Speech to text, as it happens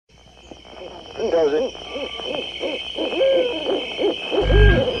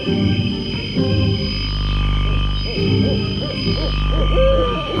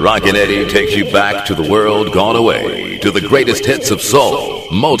Rockin' Eddie takes you back to the world gone away, to the greatest hits of soul,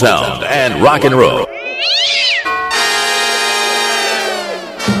 Motown, and rock and roll.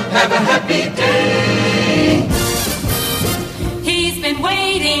 Have a happy day. He's been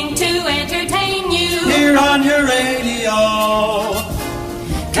waiting to entertain you. Here on your radio.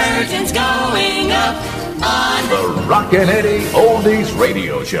 Curtains going up on The Rockin' Eddie Oldies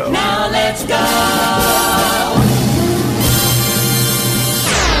Radio Show. Now let's go.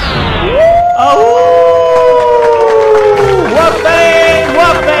 Oh, whoopee,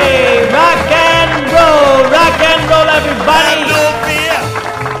 whoopee, rock and roll, everybody. No fear,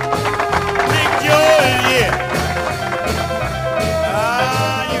 Big Joe is here.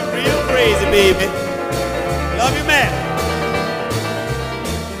 Ah, you real crazy, baby. Love you, man.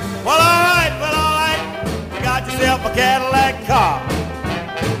 Well, all right. You got yourself a Cadillac car.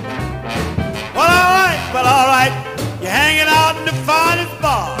 Well, all right. You're hanging out in the finest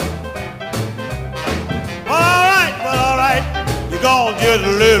bar. All right, you're gone just a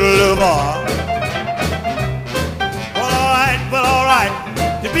little bar. Well, all right,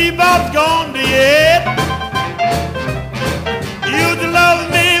 the bebop's gone to yet. You used to love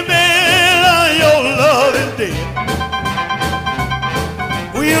me, man, your love is dead.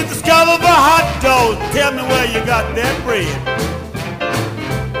 We used to discover for hot dogs. Tell me where you got that bread.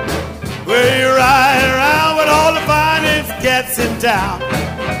 Where you ride around with all the finest cats in town.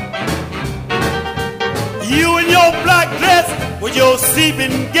 You in your black dress with your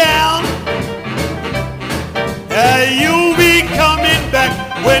seeping gown. You'll be coming back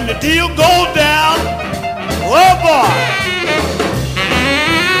when the deal goes down. Oh boy.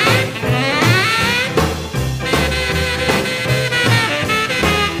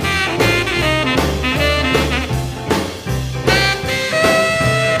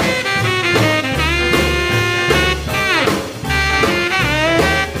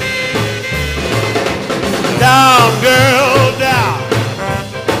 Down, girl, down.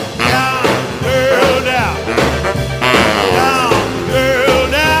 Down, girl, down. Down, girl,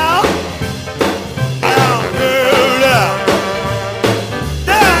 down. Down, girl, down.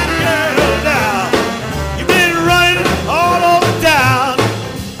 Down, girl, down. You've been running all over town.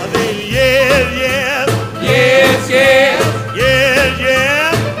 I said, yes, yes. Yes, yes. Yes,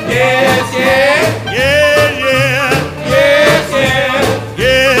 yes. Yes, yes. Yes, yes.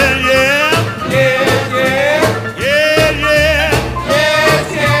 Yes, yes. Yes, yes.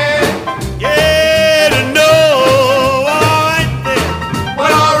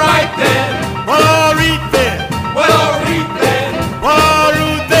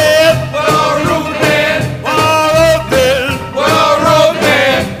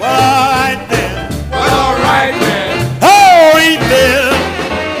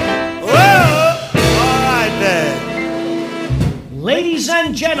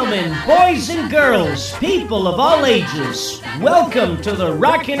 Boys and girls, people of all ages, welcome to the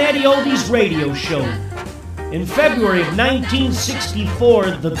Rockin' Eddie Oldies Radio Show. In February of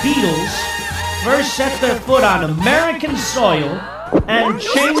 1964, the Beatles first set their foot on American soil and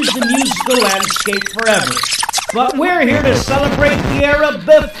changed the musical landscape forever. But we're here to celebrate the era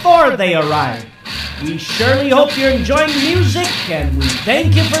before they arrived. We surely hope you're enjoying the music, and we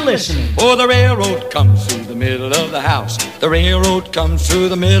thank you for listening. Oh, the railroad comes through the middle of the house. The railroad comes through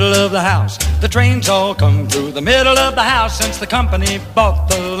the middle of the house. The trains all come through the middle of the house since the company bought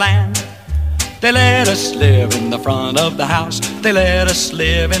the land. They let us live in the front of the house. They let us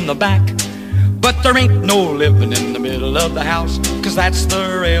live in the back. But there ain't no living in the middle of the house, 'cause that's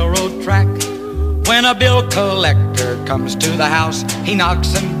the railroad track. When a bill collector comes to the house, he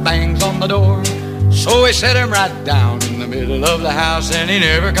knocks and bangs on the door. So we set him right down in the middle of the house, and he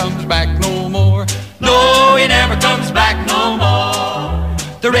never comes back no more. No, he never comes back no more.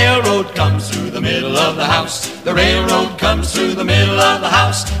 The railroad comes through the middle of the house. The railroad comes through the middle of the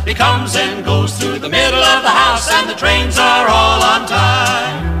house. He comes and goes through the middle of the house, and the trains are all on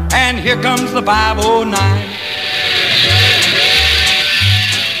time. And here comes the 509.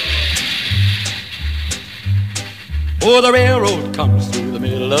 Oh, the railroad comes through the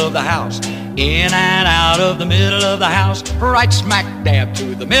middle of the house, in and out of the middle of the house, right smack dab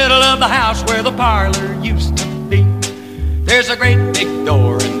to the middle of the house where the parlor used to be. There's a great big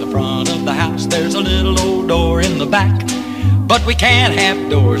door in the front of the house. There's a little old door in the back. But we can't have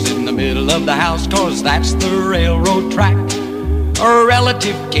doors in the middle of the house, 'cause that's the railroad track. A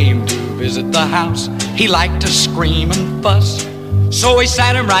relative came to visit the house. He liked to scream and fuss. So we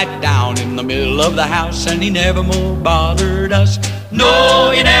sat him right down in the middle of the house, and he never more bothered us.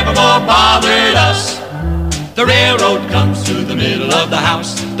 No, he never more bothered us. The railroad comes through the middle of the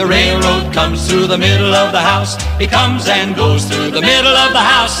house. The railroad comes through the middle of the house. It comes and goes through the middle of the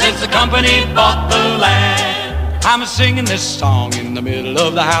house since the company bought the land. I'm singing this song in the middle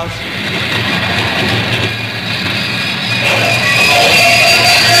of the house.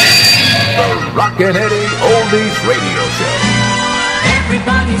 The Rockin' Eddie Oldies Radio Show.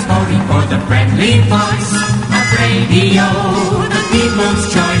 Everybody's voting for the friendly voice of radio, the people's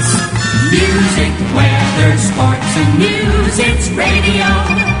choice. Music, weather, sports, and news, it's radio.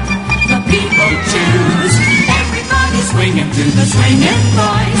 The people choose. Everybody swinging to the swinging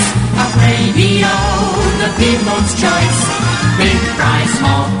voice of radio, the people's choice. Big fry,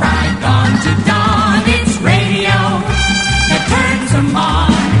 small fry, dawn to dawn, it's radio that turns them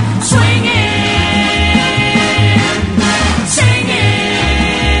on. Swinging, singing,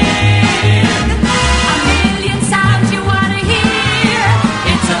 a million sounds you want to hear.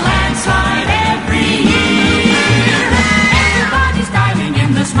 It's a landslide every year. Everybody's diving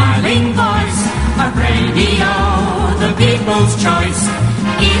in the smiling voice of radio, the people's choice.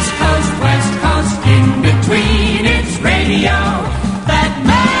 East Coast, West Coast, in between, it's radio that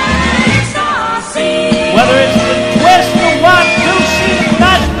makes us see. Whether it's the twist, the one, two, see the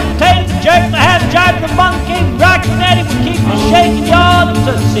mash, the tape, the jerk, the hand jive, the monkey, Rockin' Eddie will keep you shaking your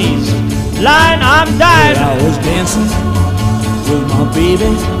tootsies. Line, I'm dying. I was dancing with my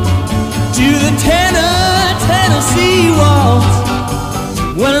baby to the Tennessee waltz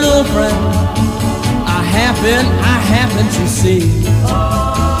when an old friend I happened to see.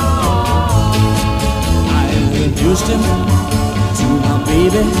 I introduced him to my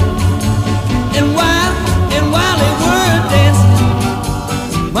baby, and while they were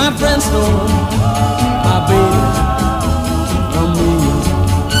dancing, my friend stole my baby from me.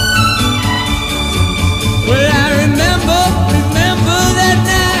 Well, I remember that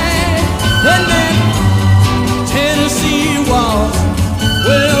night when that Tennessee waltz.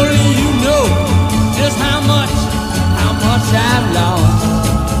 Well, only you know just how much I've lost.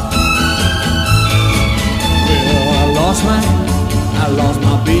 Well, I lost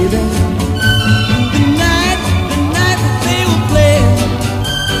my baby. The night that they were playing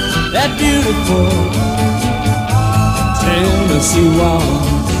that beautiful Tennessee waltz.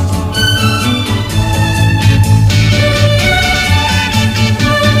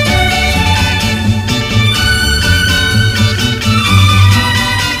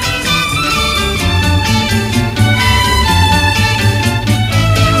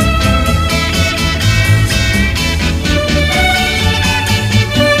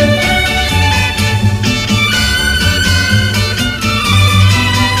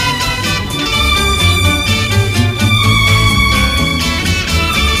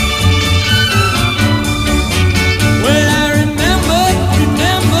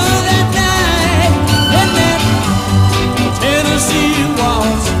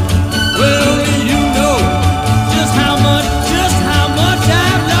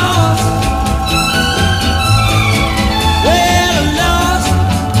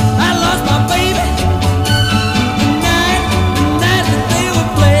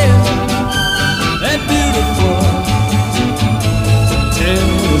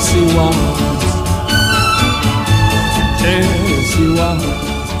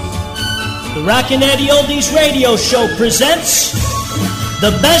 The Rockin' Eddie Oldies Radio Show presents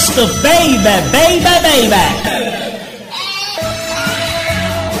the best of Baby, Baby, Baby.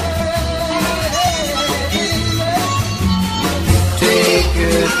 Take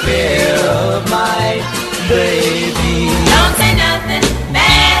good care of my baby. Don't say nothing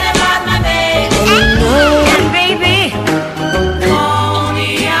bad about my baby. And baby,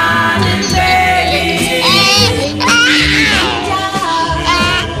 Coney Island baby.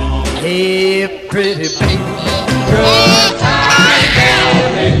 Hey, pretty baby, good time,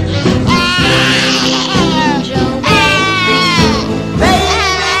 baby.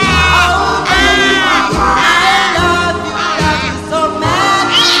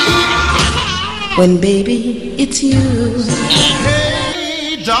 When baby, it's you.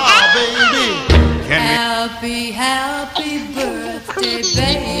 Hey, doll, baby. Happy, happy birthday,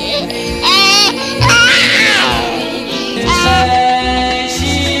 baby. Say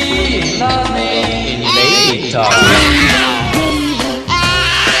she loves me, baby talk.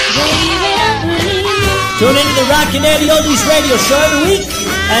 Tune into the Rockin' Eddie Oldies Radio Show every week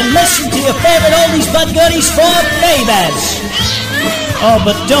and listen to your favorite oldies but goodies for babies. Oh,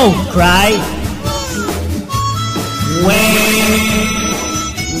 but don't cry.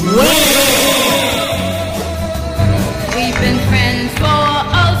 We've been friends for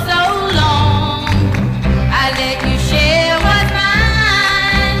oh so long. I let you share what's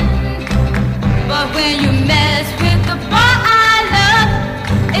mine.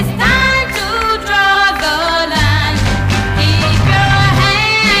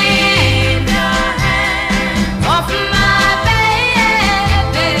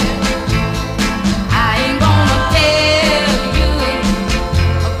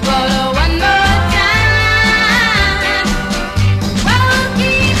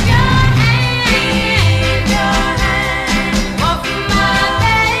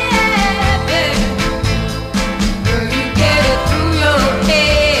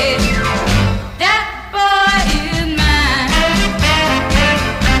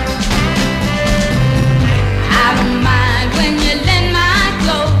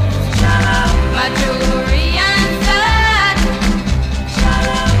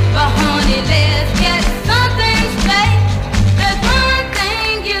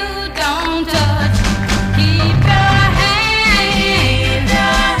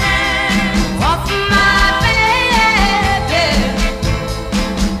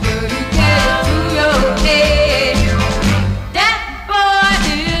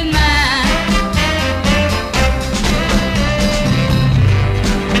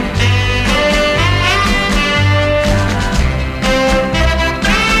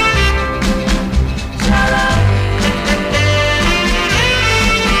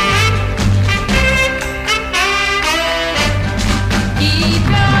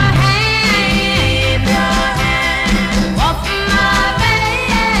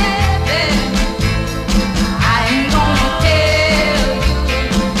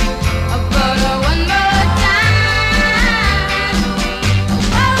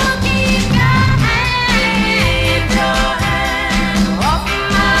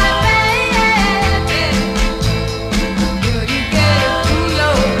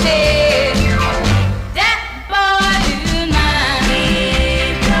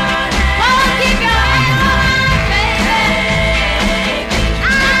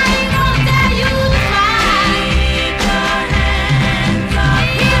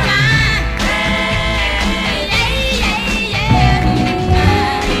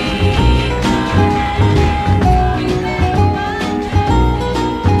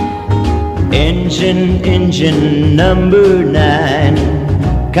 engine number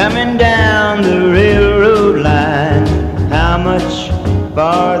 9, coming down the railroad line. How much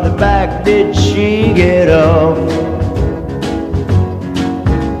farther back did she get off?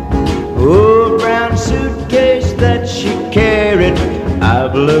 Old brown suitcase that she carried,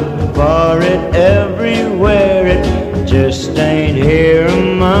 I've looked for it everywhere. It just ain't here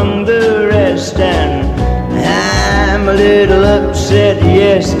among the rest, and I'm a little upset.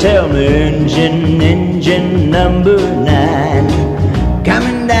 Yes, tell me, engine number 9,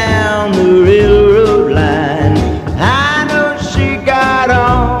 coming down the railroad line. I know she got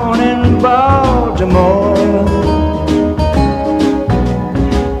on in Baltimore.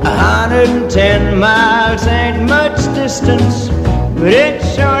 110 miles ain't much distance, but it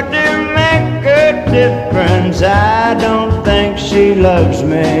sure do make a difference. I don't think she loves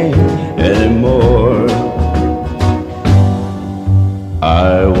me anymore.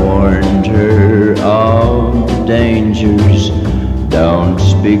 I warned her of the dangers. Don't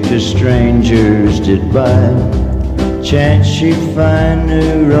speak to strangers. Did by chance she find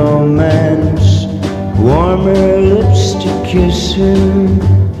new romance? Warmer lips to kiss her,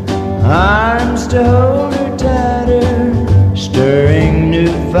 arms to hold her tighter, stirring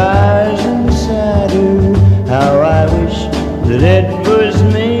new fires inside her. How I wish that it was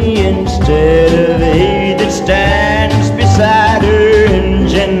me instead of he that stands beside her.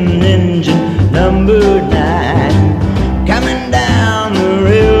 Engine number 9, coming down the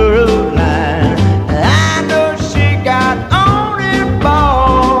railroad line. I know she got on in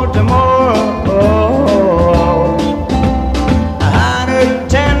Baltimore.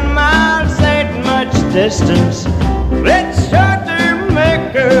 110 miles ain't much distance. Let's sure to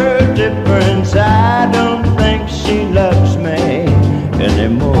make a difference. I don't think she loves me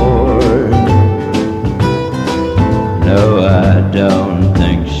anymore. No, I don't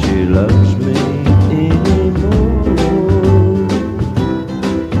think she loves me anymore.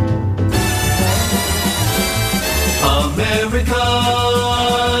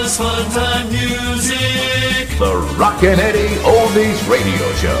 America's Funtime Music. The Rockin' Eddie Oldies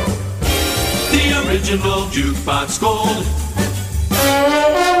Radio Show. The original Jukebox Gold.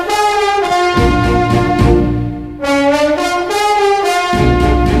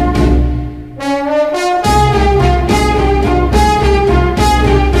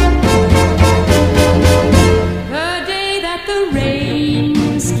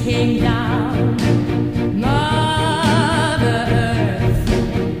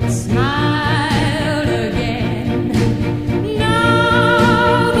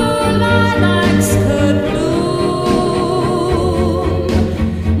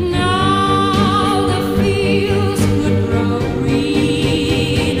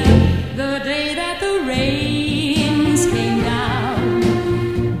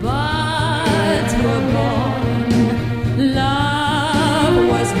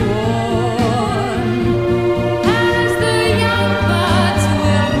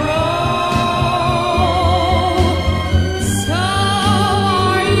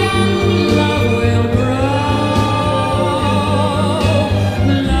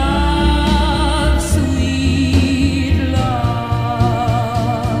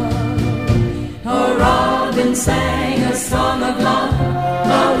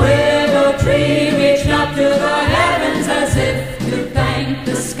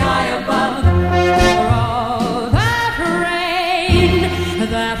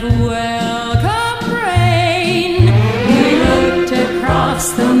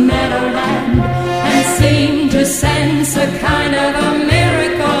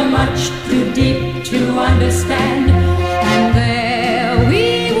 Understand, and there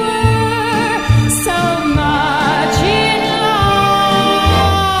we were, so much in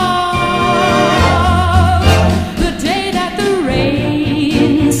love. The day that the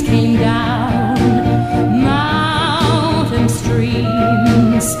rains came down, mountain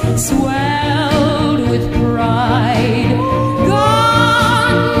streams swelled with pride,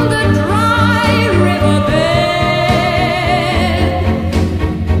 gone the dry riverbed.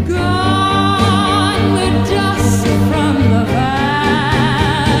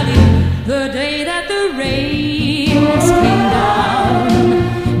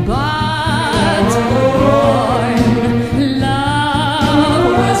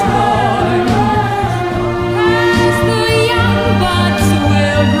 As the young buds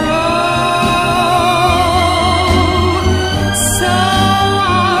will grow,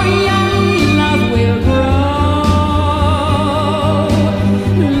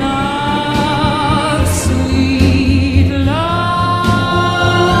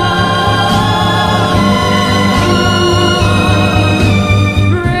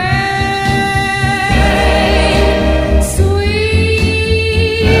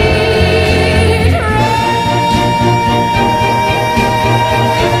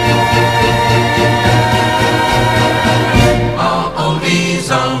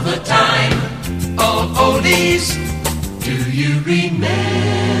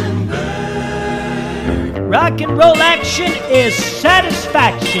 rock and roll action is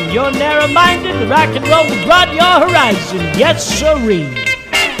satisfaction. You're narrow-minded, the rock and roll will broaden your horizon. Yes, sirree.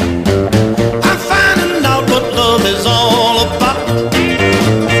 I'm finding out what love is all about.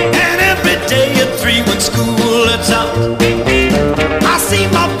 And every day at 3 when school lets out, I see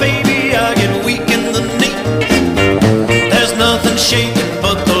my baby, I get weak in the knees. There's nothing shaking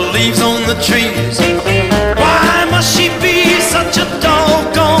but the leaves on the trees. Why must she be such a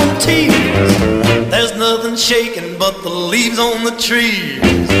doggone tease? There's nothing shaking but the leaves on the trees.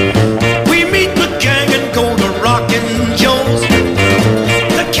 We meet the gang and go to Rockin' Joe's.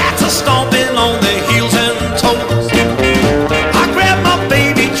 The cats are stomping on their heels and toes. I grab my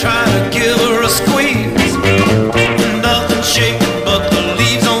baby, try to give her a squeeze. Nothing shaking but the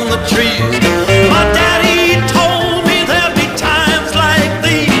leaves on the trees. My daddy told me there'd be times like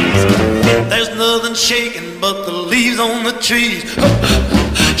these. There's nothing shaking but the leaves on the trees.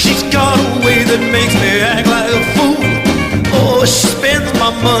 She's got a way that makes me act like a fool. Oh, she spends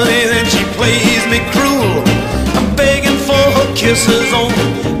my money, then she plays me cruel. I'm begging for her kisses on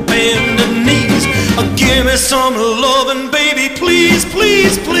bended knees. Give me some loving, baby, please,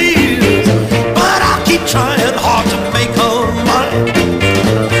 please, please. But I'll keep trying hard to make her mine.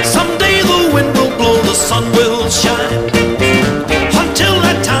 Someday the wind will blow, the sun will shine. Until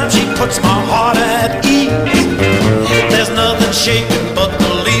that time she puts my heart at ease. There's nothing shaking but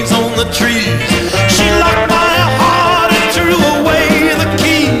the leaves on the trees. She locked my heart and threw away the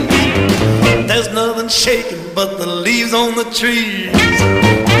keys. There's nothing shaking but the leaves on the trees.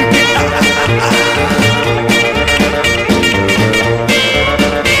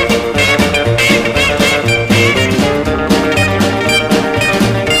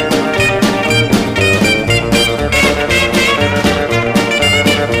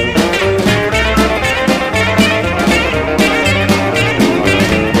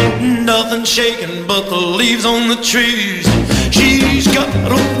 Nothing shaking but the leaves on the trees. She's got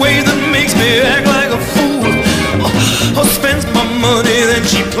a way that makes me act like a fool. Spends my money, then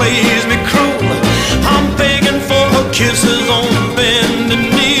she plays me cruel. I'm begging for her kisses on bended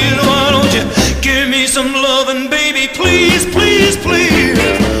knees. Why don't you give me some loving, baby, please, please, please.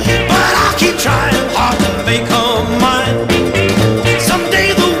 But I'll keep trying hard to make her mine.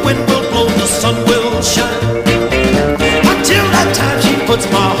 Someday the wind will blow, the sun will shine. Until that time she puts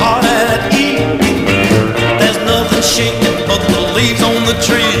my heart at ease. There's nothing shaking but the leaves on the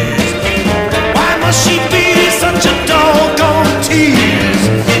trees. Why must she be such a doggone tease?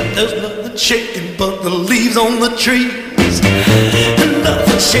 There's nothing shaking but the leaves on the trees. And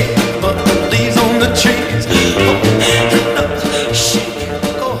nothing shaking but the leaves on the trees. Nothing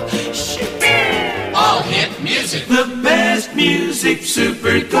shaking, shaking. All hit music. The best music,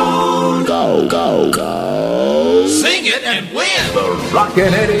 Super Gold. Go, go, go. Sing it and win. The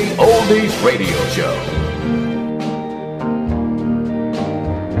Rockin' Eddie Oldies Radio Show.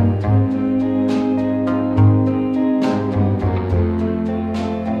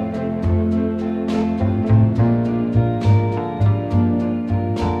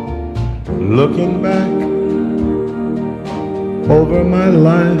 Looking back over my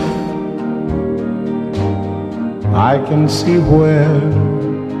life, I can see where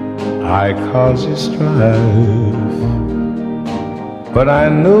I caused you strife. But I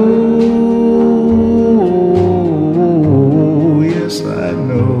know, yes I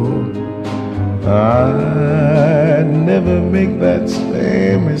know, I'd never make that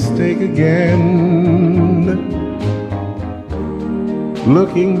same mistake again.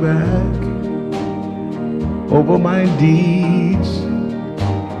 Looking back over my deeds,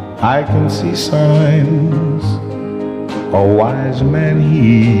 I can see signs a wise man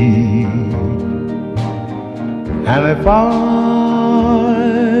heed. And if I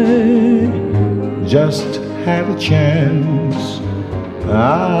just had a chance,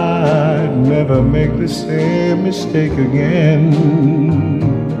 I'd never make the same mistake again.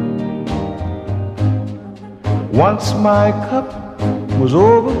 Once my cup was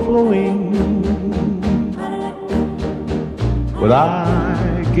overflowing, but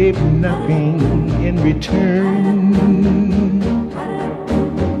I gave nothing in return.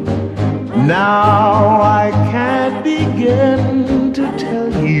 Now I can't begin to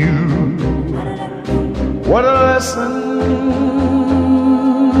tell you what a lesson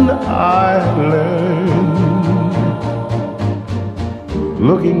I learned.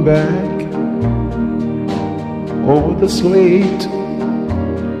 Looking back over the slate,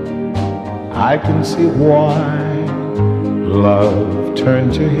 I can see why love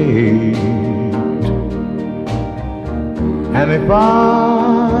turned to hate. And if I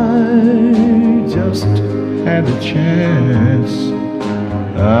just had a chance,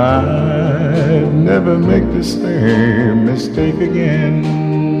 I I'd never make the same mistake again.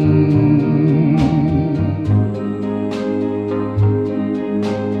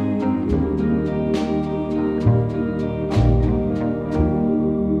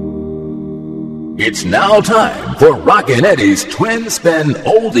 It's now time for Rockin' Eddie's Twin Spin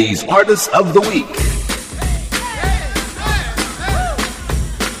Oldies Artists of the Week.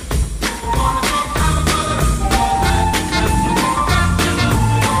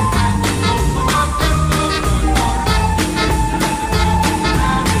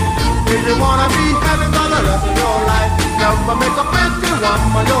 If you wanna be happy for the rest of your life, never make a pretty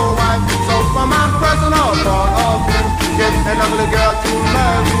woman your wife. So for my personal thought of you, get an ugly girl to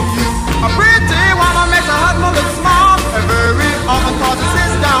marry you. A pretty woman makes her husband look small, and very often causes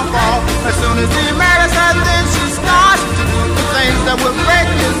his downfall. As soon as he marries her, then she starts to do the things that will break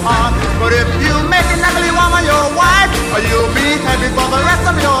his heart. But if you make an ugly woman your wife, you'll be happy for the rest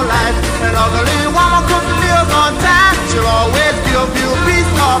of your life. An ugly woman cooks meals on time, she'll always give you peace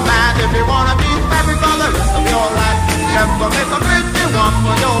of mind. If you wanna be happy for the rest of your life, never make a pretty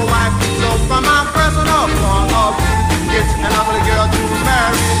woman your wife. So from my personal point of view, get an ugly girl to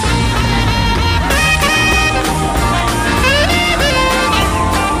marry you.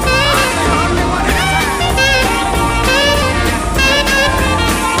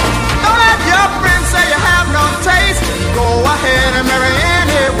 Go ahead and marry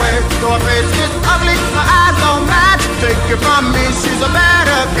anyway. Your face is ugly, her eyes don't match. Take it from me, she's a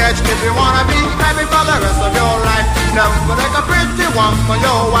better catch. If you wanna be happy for the rest of your life, never take a pretty woman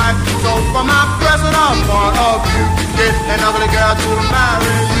your wife. So from my personal point of view, get an ugly girl to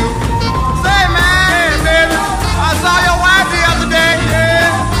marry you. Say man, baby, I saw your wife the other day.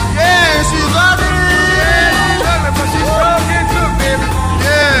 Yeah, she's ugly. Yeah, she's ugly, but she's so good too, baby.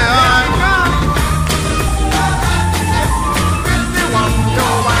 Yeah,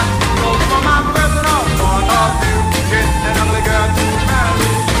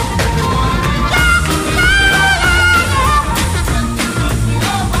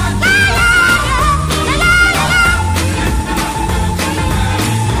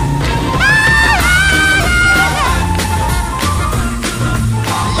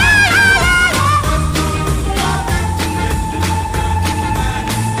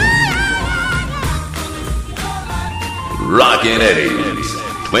 Rockin' Eddie's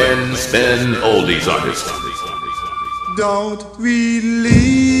Twin Spin Oldies Artist. Don't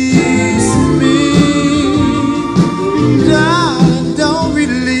release me, darling, don't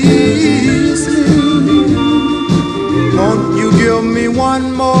release me. Won't you give me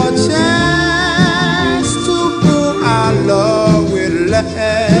one more chance to prove our love will last?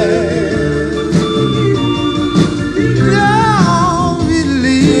 Don't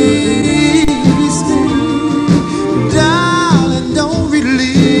release me, darling, don't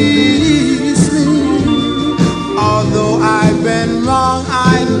release me. Although I've been wrong,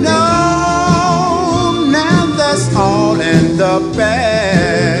 I know now that's all in the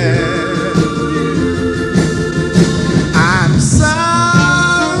past. I'm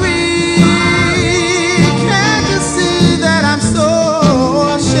sorry, can't you see that I'm so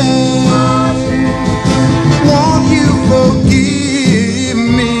ashamed? Won't you forgive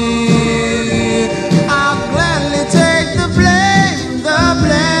me? I'll gladly take the blame, the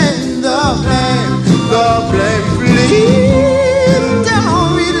blame, the blame, the blame. Please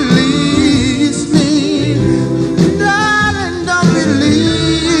don't release me, darling, don't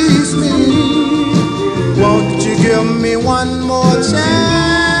release me. Won't you give me one more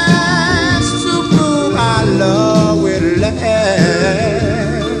chance to prove our love will last?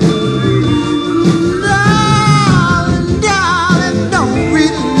 Darling, darling, don't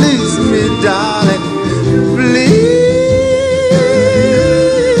release me, darling, please.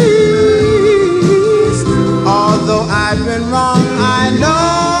 Although I've been wrong, I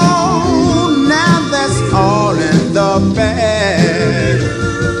know now that's all in the past.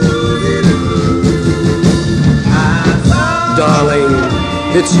 Darling,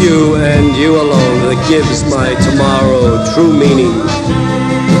 it's you and you alone that gives my tomorrow true meaning.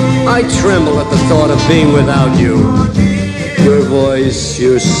 I tremble at the thought of being without you. Your voice,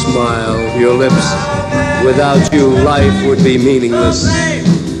 your smile, your lips. Without you, life would be meaningless.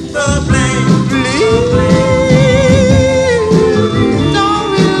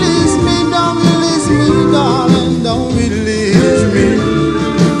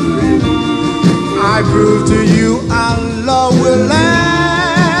 I prove to you our love will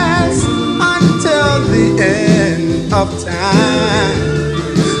last until the end of time.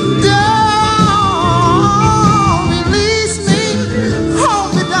 Don't release me, hold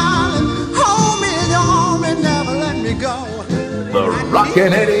me, darling, hold me in your arms and never let me go. The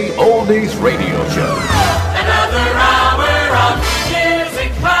Rockin' Eddie Oldies Radio.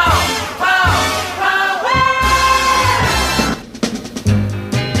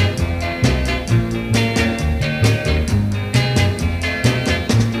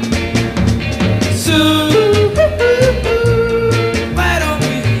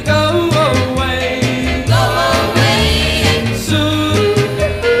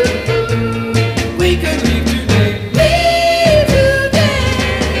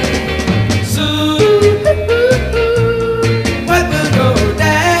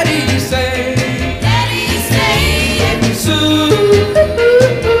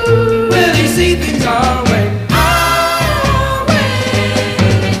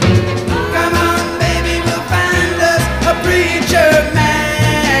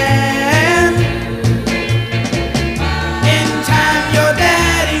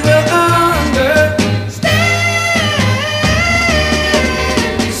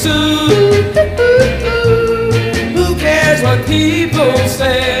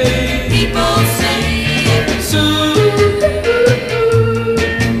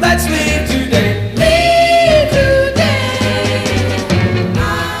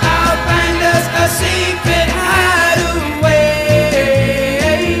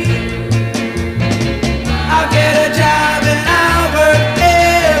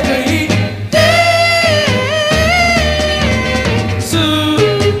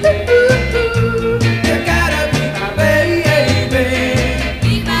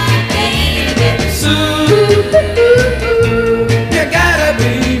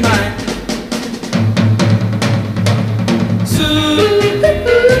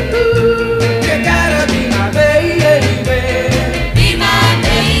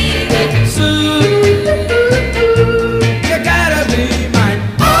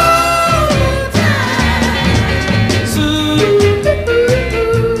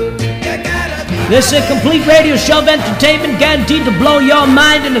 This is a complete radio show of entertainment guaranteed to blow your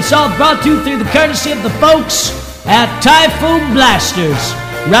mind, and it's all brought to you through the courtesy of the folks at Typhoon Blasters.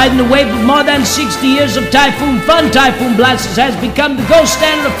 Riding the wave of more than 60 years of Typhoon fun, Typhoon Blasters has become the gold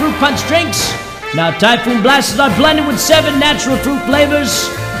standard of fruit punch drinks. Now, Typhoon Blasters are blended with 7 natural fruit flavors,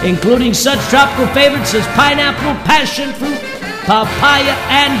 including such tropical favorites as pineapple, passion fruit, papaya,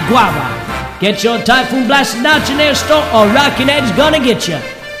 and guava. Get your Typhoon Blasters now at your nearest store, or Rockin' Eddie's gonna get you.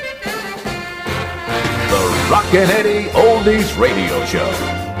 The Rockin' Eddie Oldies Radio Show.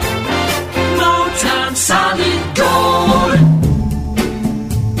 Motown Solid Gold.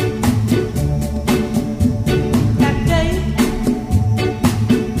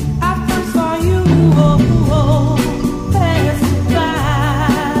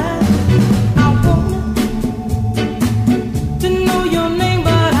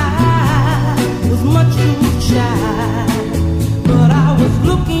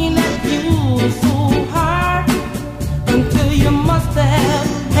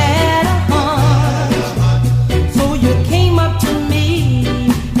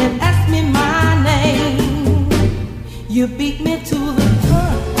 You beat me to the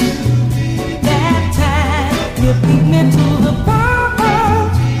punch that time. You beat me to the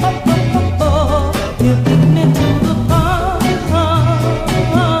punch. Oh, oh, oh, oh. You beat me to the punch. Oh,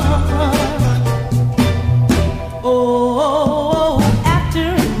 oh, oh. After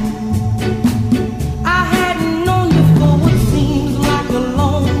I hadn't known you for what seems like a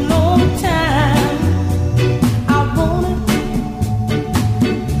long, long time, I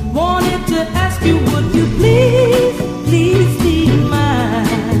wanted to ask you, would you please be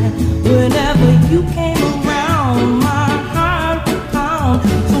mine? Whenever you came around, my heart would pound.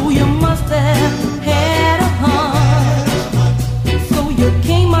 So you must have had a hunch. So you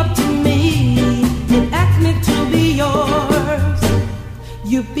came up to me and asked me to be yours.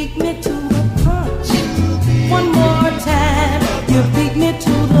 You beat me to the punch. One more time. You beat me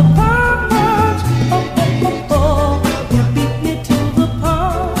to the punch. Oh, oh, oh, oh. You beat me to the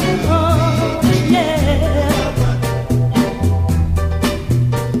punch. Yeah.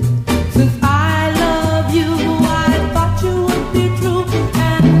 Since I love you, I thought you would be true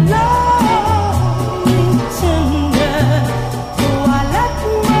and love me tender. So I let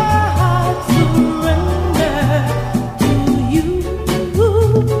my heart surrender to you.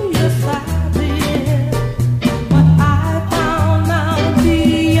 Yes, I did. But I found out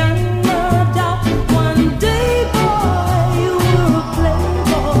beyond a doubt, one day, boy, you were a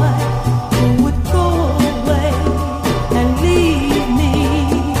playboy who would go away and leave me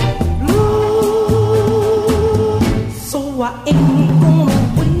blue. So I ain't gonna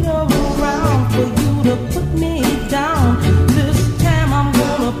wait around for you to put me down. This time I'm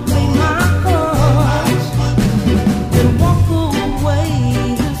gonna play my cards and walk away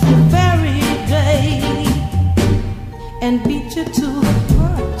this very day and beat you to the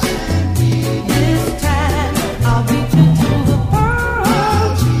punch. This time I'll beat you to the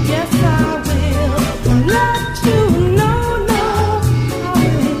punch. Yes, I will. Let you know how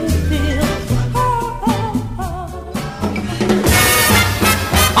it feels. Oh, oh, oh.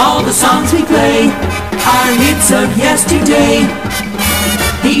 All the songs we play are hits of yesterday.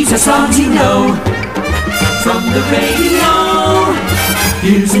 These are songs you know from the radio.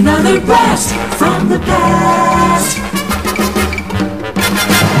 Here's another blast from the past.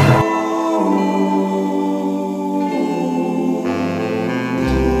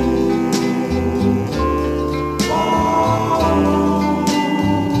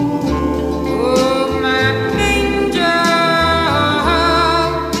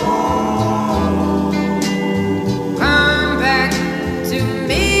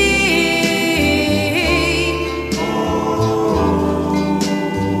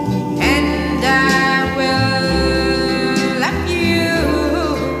 And I will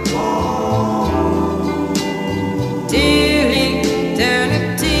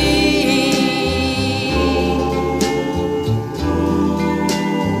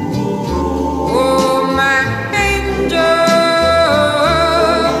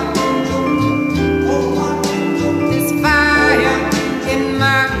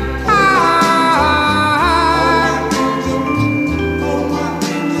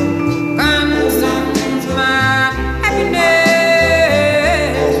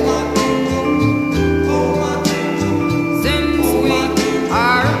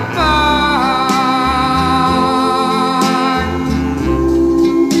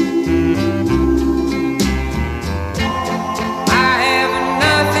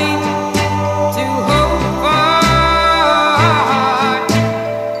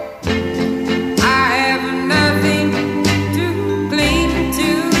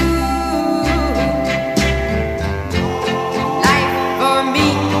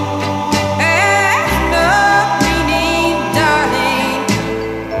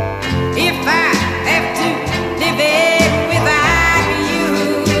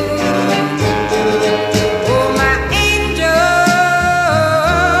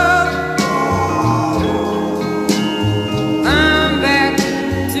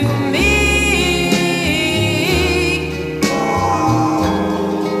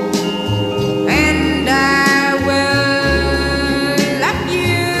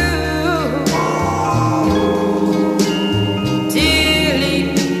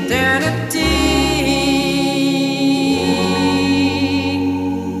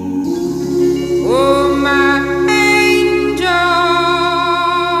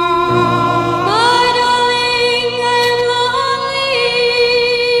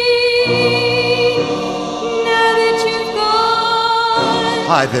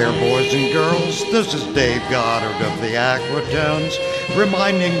Hi there, boys and girls. This is Dave Goddard of the Aquatones,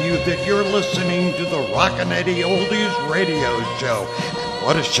 reminding you that you're listening to the Rockin' Eddie Oldies radio show.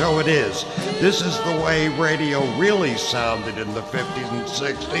 What a show it is. This is the way radio really sounded in the 50s and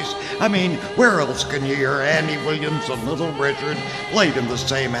 60s. I mean, where else can you hear Andy Williams and Little Richard played in the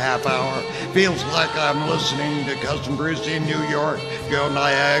same half hour? Feels like I'm listening to Cousin Brucey in New York, Joe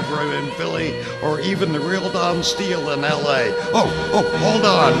Niagara in Philly, or even the real Don Steele in L.A. Oh, hold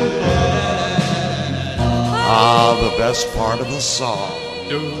on. The best part of the song.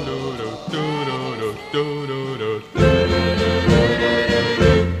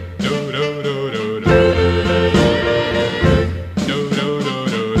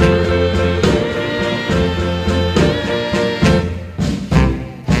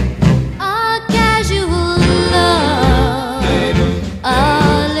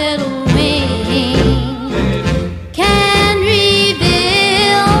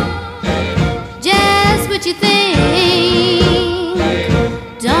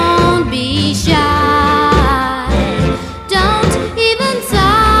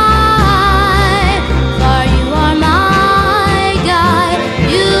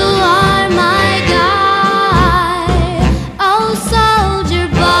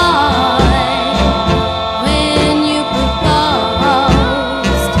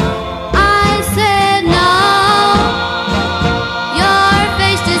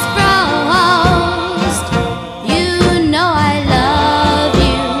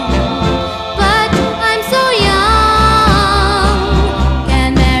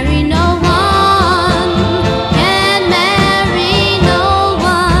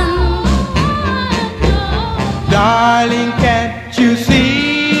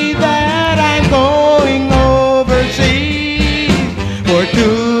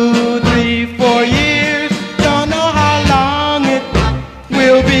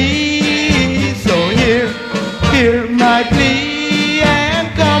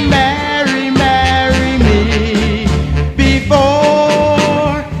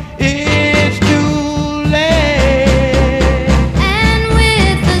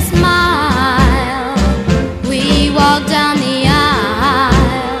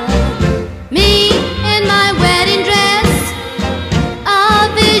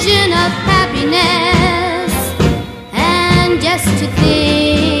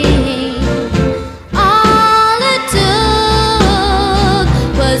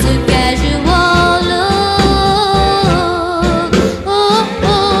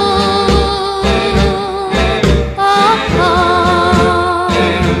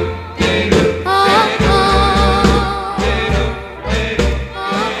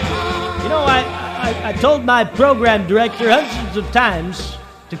 My program director hundreds of times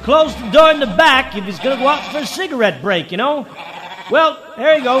to close the door in the back if he's going to go out for a cigarette break, you know? Well,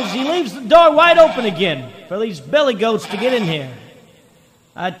 there he goes. He leaves the door wide open again for these billy goats to get in here.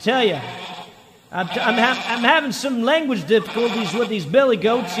 I tell you, I'm having some language difficulties with these billy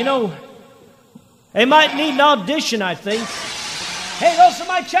goats, you know. They might need an audition, I think. Hey, those are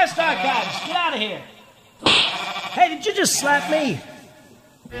my chest archives. Get out of here. Hey, did you just slap me?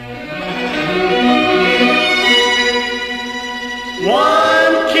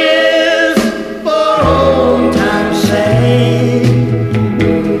 One kiss for old time's sake,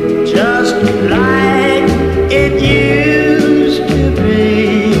 just like it used to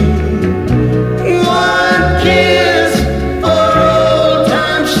be. One kiss for old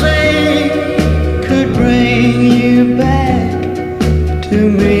time's sake could bring you back to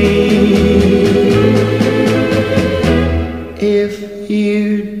me. If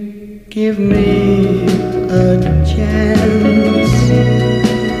you'd give me a chance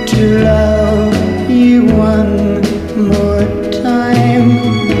to love you one more time,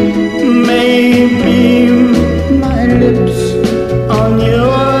 maybe my lips on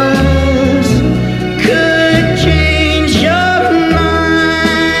yours could change your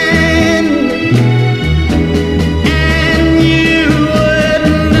mind, and you would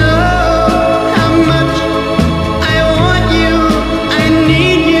know how much I want you, I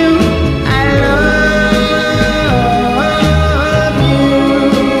need you, I love you.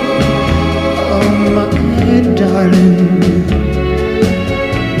 Oh my darling,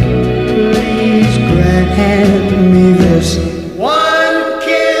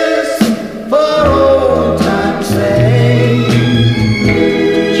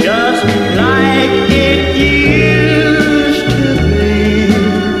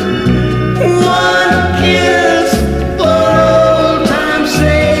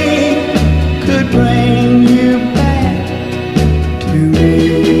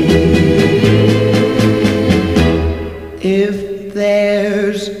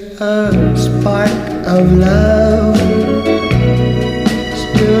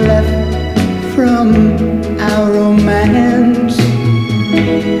 hands.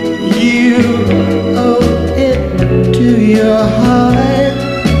 You owe it to your heart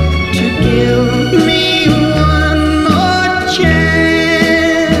to give me one more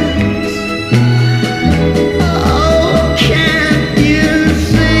chance. Oh, can't you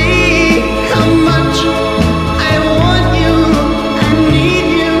see how much I want you, I need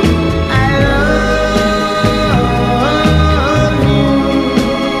you, I love you?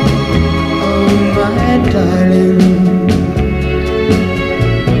 Oh, my darling,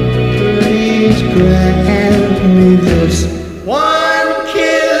 please grant me this one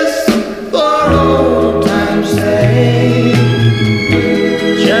kiss for old time's sake,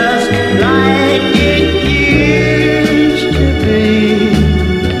 just like it used to be.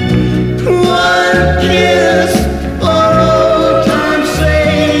 One kiss for old time's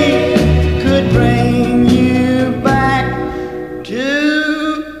sake could bring you back to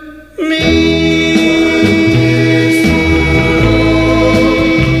me.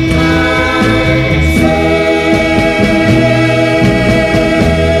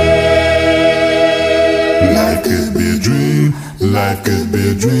 Life could be a dream, life could be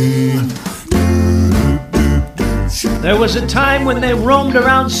a dream. There was a time when they roamed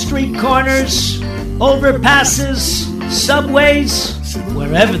around street corners, overpasses, subways,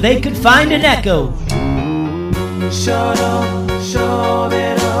 wherever they could find an echo.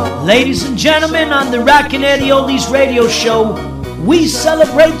 Ladies and gentlemen, on the Rockin' Eddie Oldies radio show, we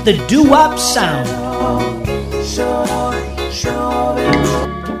celebrate the doo-wop sound.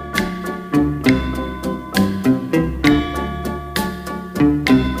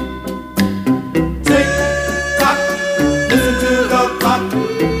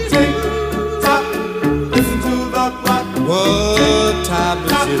 What time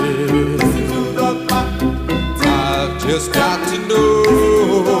is it? I've just got to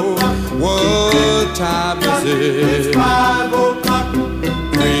know. What time is it? It's 5 o'clock.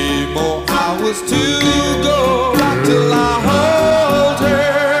 3 more hours to go till I hold her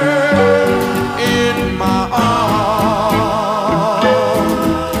in my arms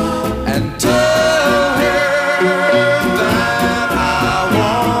and tell her that I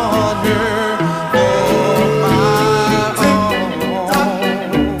want her for my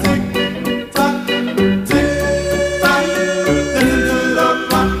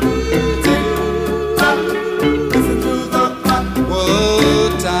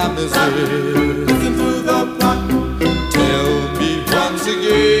What time is it? Listen to the clock. Tell me once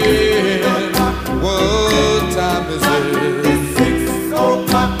again. What time is it? It's 6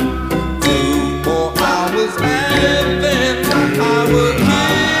 o'clock. 2 more hours and then I will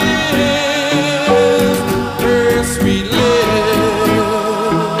kiss her sweet lips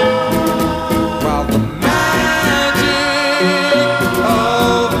while the magic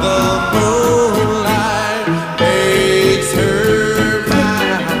of the moonlight makes her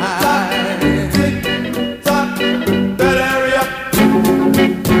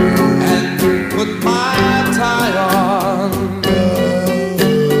put my tie on.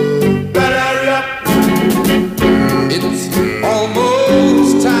 Better hurry up. It's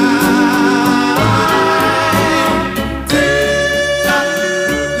almost time. Tick-tock,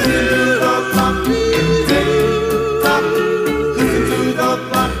 listen to the clock. Tick-tock, listen to the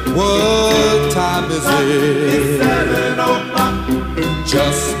clock. What time is it? It's 7 o'clock.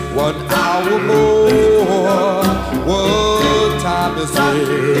 Just 1 hour more. What time is it?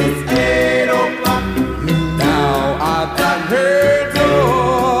 It's 8 o'clock. Now I've got her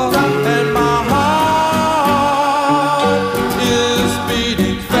door and my heart is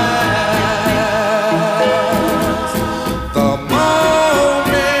beating fast. The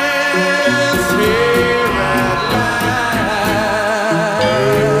moment's here at last.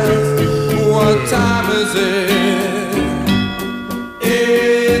 What time is it?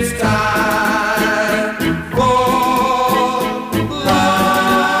 It's time for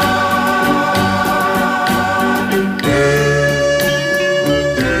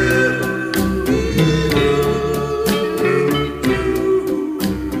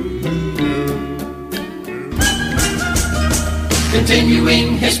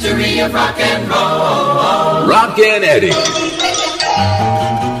Continuing history of rock and roll. Rockin' Eddie.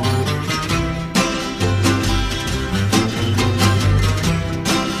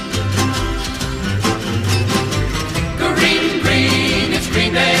 Green, green, it's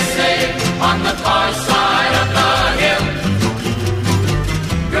green they say on the far side of the hill.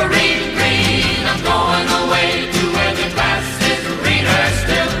 Green, green, I'm going away to where the grass is greener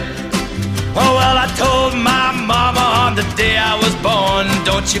still. Oh, well, I told my mama on the day I was born,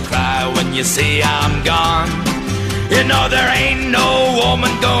 don't you cry when you see I'm gone. You know there ain't no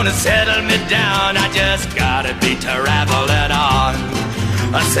woman gonna settle me down. I just just gotta be traveling on,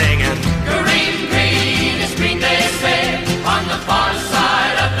 singing. Green, green is green, they say, on the far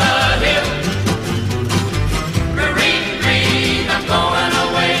side of the hill. Green, green, I'm going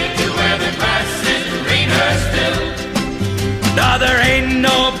away to where the grass is greener still. No, there ain't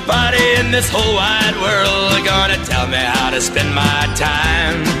nobody in this whole wide world gonna tell me how to spend my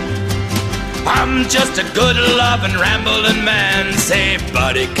time. I'm just a good loving rambling man. Say,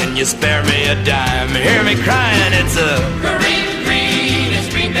 buddy, can you spare me a dime? Hear me crying, it's a green, green is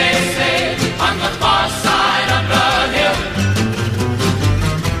green, they say, on the far side of the hill.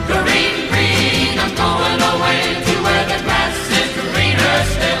 Green, green, I'm going away to where the grass is greener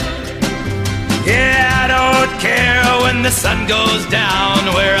still. Yeah, I don't care when the sun goes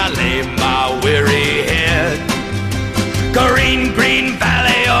down where I lay my weary head. Green, green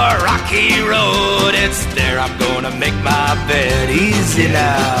valley or rocky road, it's there I'm gonna make my bed. Easy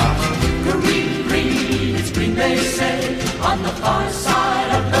now. Green, green, it's green, they say, on the far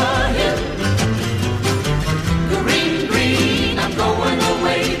side of the hill. Green, green, I'm going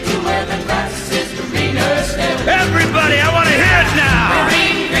away to where the grass is greener still. Everybody, I want to hear it now.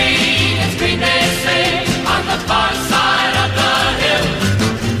 Green, green, it's green, they say, on the far side of the hill.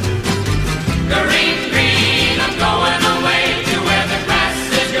 Green, green, I'm going away to where the grass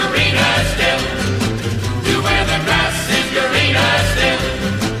is greener still. To where the grass is greener still.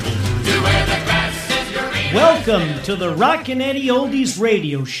 To where the grass is greener. Welcome to the Rockin' Eddie Oldies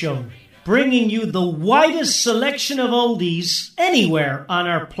radio show, bringing you the widest selection of oldies anywhere on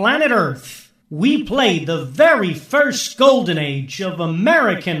our planet Earth. We play the very first golden age of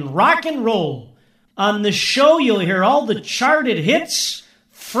American rock and roll. On the show, you'll hear all the charted hits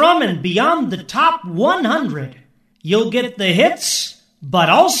from and beyond the top 100. You'll get the hits, but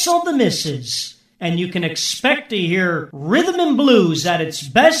also the misses. And you can expect to hear rhythm and blues at its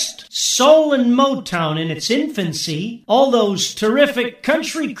best, soul and Motown in its infancy, all those terrific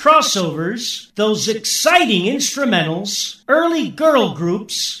country crossovers, those exciting instrumentals, early girl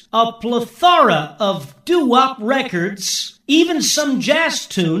groups, a plethora of doo-wop records, even some jazz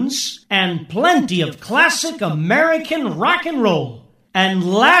tunes, and plenty of classic American rock and roll. And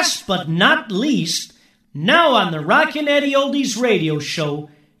last but not least, now on the Rockin' Eddie Oldies radio show,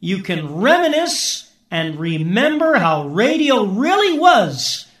 you can reminisce and remember how radio really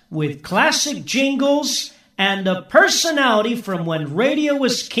was, with classic jingles and a personality from when radio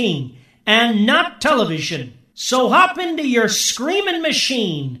was king and not television. So hop into your screaming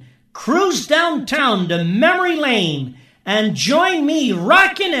machine, cruise downtown to Memory Lane, and join me,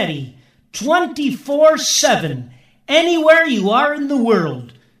 Rockin' Eddie, 24/7, anywhere you are in the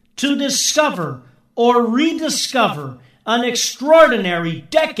world, to discover or rediscover an extraordinary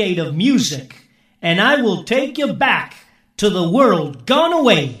decade of music, and I will take you back to the world gone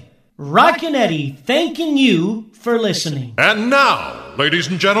away. Rockin' Eddie thanking you for listening. And now, ladies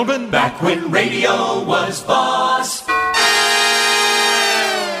and gentlemen, back when radio was boss.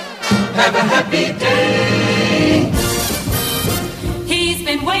 Have a happy day. He's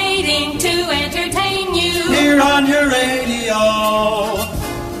been waiting to entertain you Here on your radio.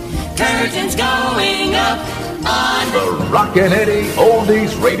 Curtains going up on The Rockin' Eddie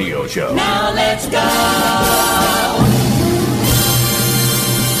Oldies Radio Show. Now let's go.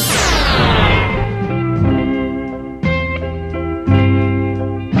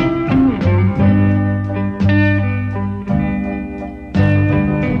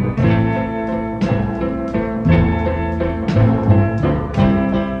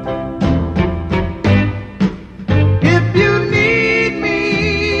 If you need me,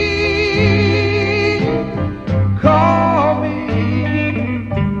 call me.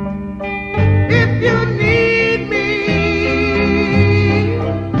 If you need me,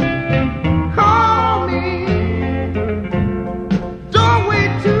 call me. Don't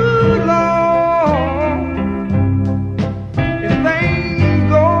wait too long. If things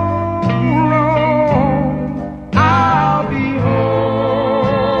go wrong, I'll be home.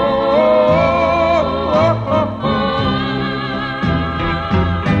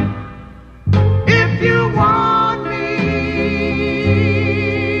 If you want me,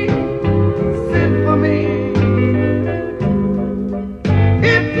 send for me.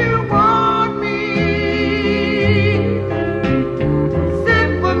 If you want me,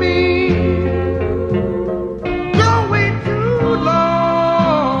 send for me. Don't wait too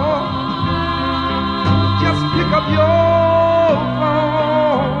long. Just pick up your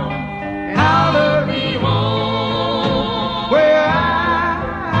phone and I'll be home where I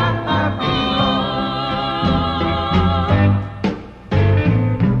belong.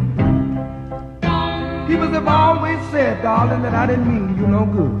 People have always said, darling, that I didn't mean you no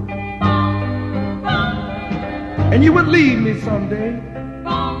good. and you would leave me someday.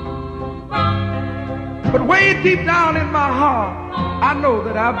 But way deep down in my heart, I know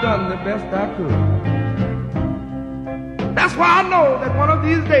that I've done the best I could. That's why I know that one of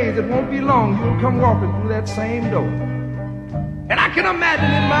these days, it won't be long, you'll come walking through that same door. And I can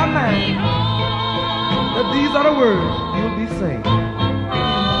imagine in my mind that these are the words you'll be singing.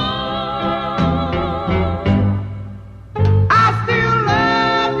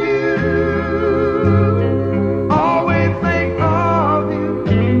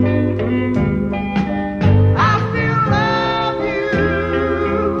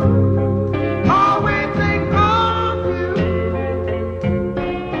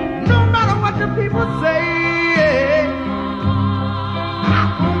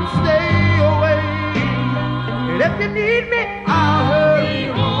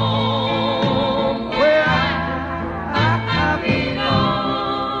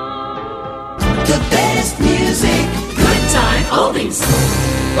 Oldies.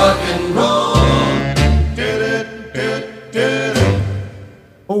 Rock and roll. Did it.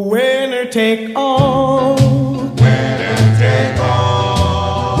 Winner take all. Winner take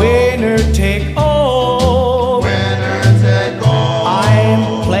all. Winner take all. Winner take all.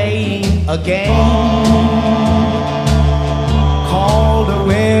 I'm playing a game called a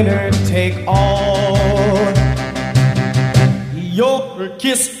winner take all. Your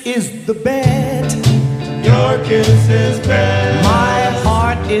kiss is the bet. Your kiss is bad. My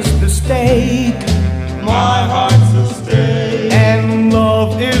heart is the stake. My heart's the stake. And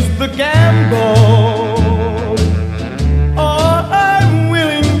love is the gamble. Oh, I'm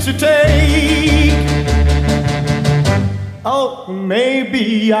willing to take. Oh,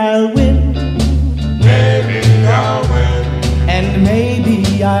 maybe I'll win. Maybe I'll win. And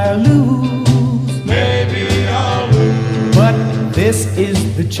maybe I'll lose. Maybe I'll lose. But this is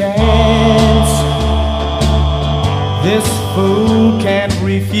the chance. This fool can't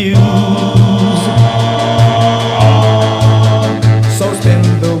refuse. So spin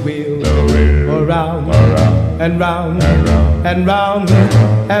the wheel around and round and round,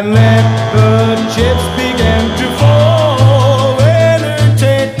 and let the chips begin to fall. Winner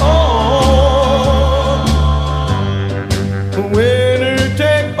take all. Winner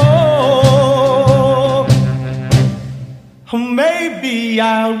take all. Maybe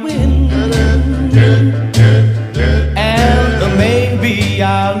I'll win. And maybe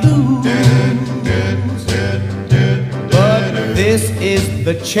I'll lose. But this is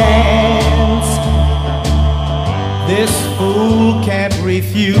the chance. This fool can't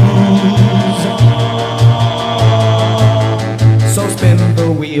refuse. So spin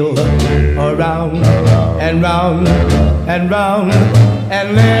the wheel around and round and round,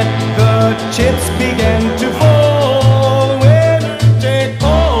 and let the chips begin to fall. Winner take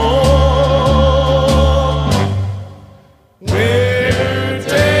all.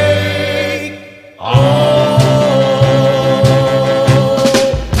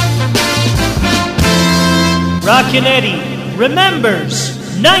 Rockin' Eddie remembers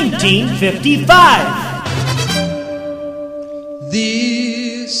 1955.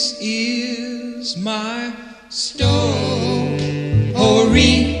 This is my story.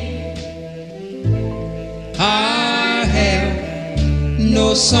 I have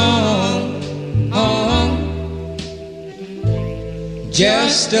no song,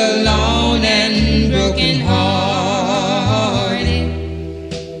 just alone and broken hearted.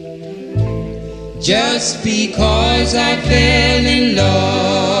 Just because I fell in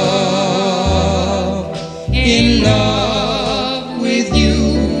love with you,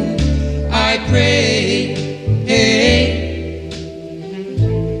 I pray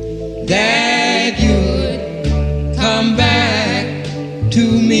that you'd come back to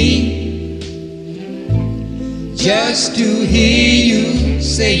me, just to hear you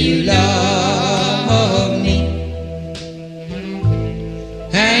say you love me,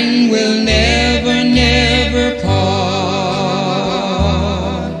 and we'll never, never part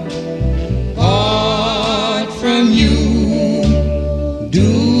from you.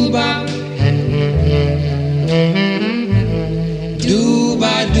 Do-ba,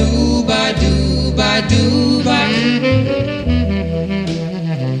 do-ba, do-ba, do-ba, do-ba,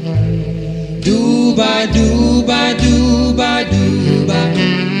 do-ba, do-ba, do-ba, do-ba,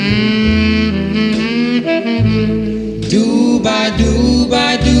 do-ba, do-ba,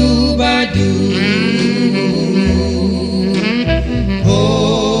 do-ba, do.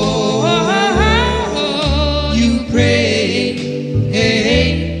 Oh, you pray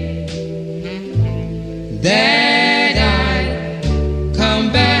that I come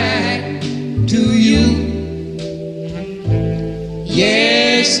back to you.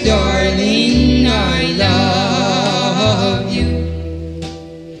 Yes, darling, I love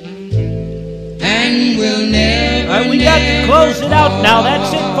we got to close it out now.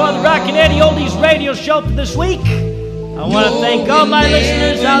 That's it for the Rockin' Eddie Oldies radio show for this week. I want to thank all my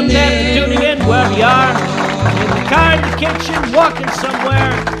listeners out there for tuning in, wherever you are, in the car, in the kitchen, walking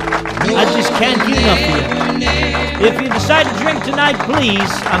somewhere. I just can't get enough of you. If you decide to drink tonight,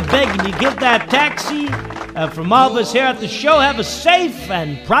 please, I'm begging you, get that taxi. From all of us here at the show, have a safe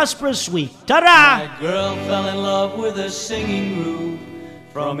and prosperous week. Ta-da! My girl fell in love with a singing group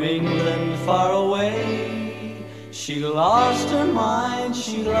from England far away. She lost her mind,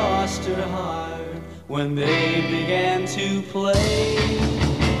 she lost her heart when they began to play.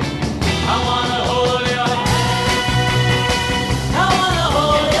 I wanna hold your hand, I wanna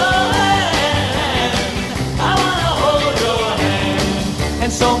hold your hand, I wanna hold your hand.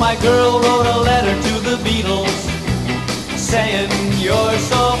 And so my girl wrote a letter to the Beatles saying, you're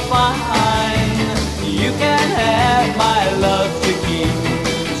so fine, you can have my love to keep,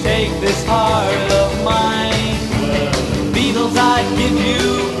 take this heart of mine. Beatles, I'd give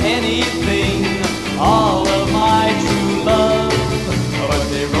you anything, all of my true love. But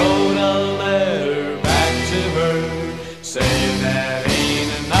they wrote a letter back to her saying that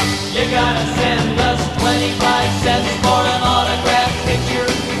ain't enough. You gotta send us 25 cents for an autograph picture,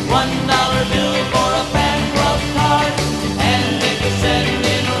 $1 bill for a fan club card, and if you send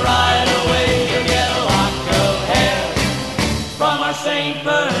in right away, you'll get a lock of hair from our St.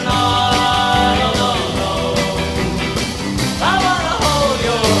 Bernard. I wanna hold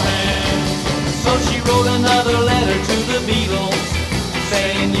your hand. So she wrote another letter to the Beatles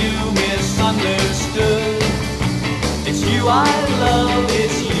saying you misunderstood. It's you I love,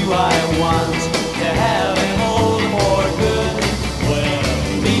 it's you I want to have and hold for good. Well,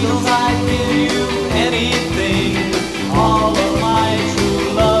 Beatles, I'd give you anything, all of my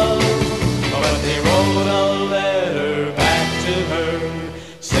true love. But they wrote a letter back to her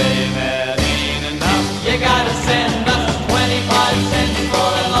saying that ain't enough. You gotta send us 25 cents for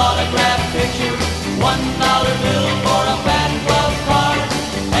an autograph picture, $1 bill for a fan club card,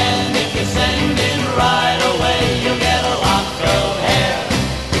 and if you send in right away, you'll get a lock of hair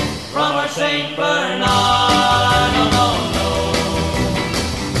from our St. Bernard. No, no, no.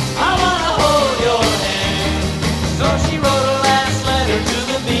 I wanna hold your hand. So she wrote a last letter to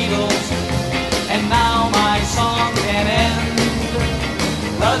the Beatles, and now my song can end,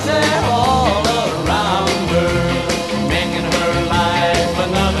 'cause they're all around her, making her life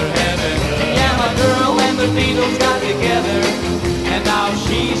another heaven. Yeah, my girl and the Beatles got together, and now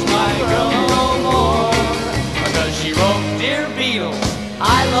she's my girl no more, because she wrote, Dear Beatles,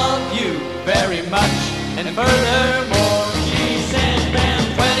 I love you very much, and further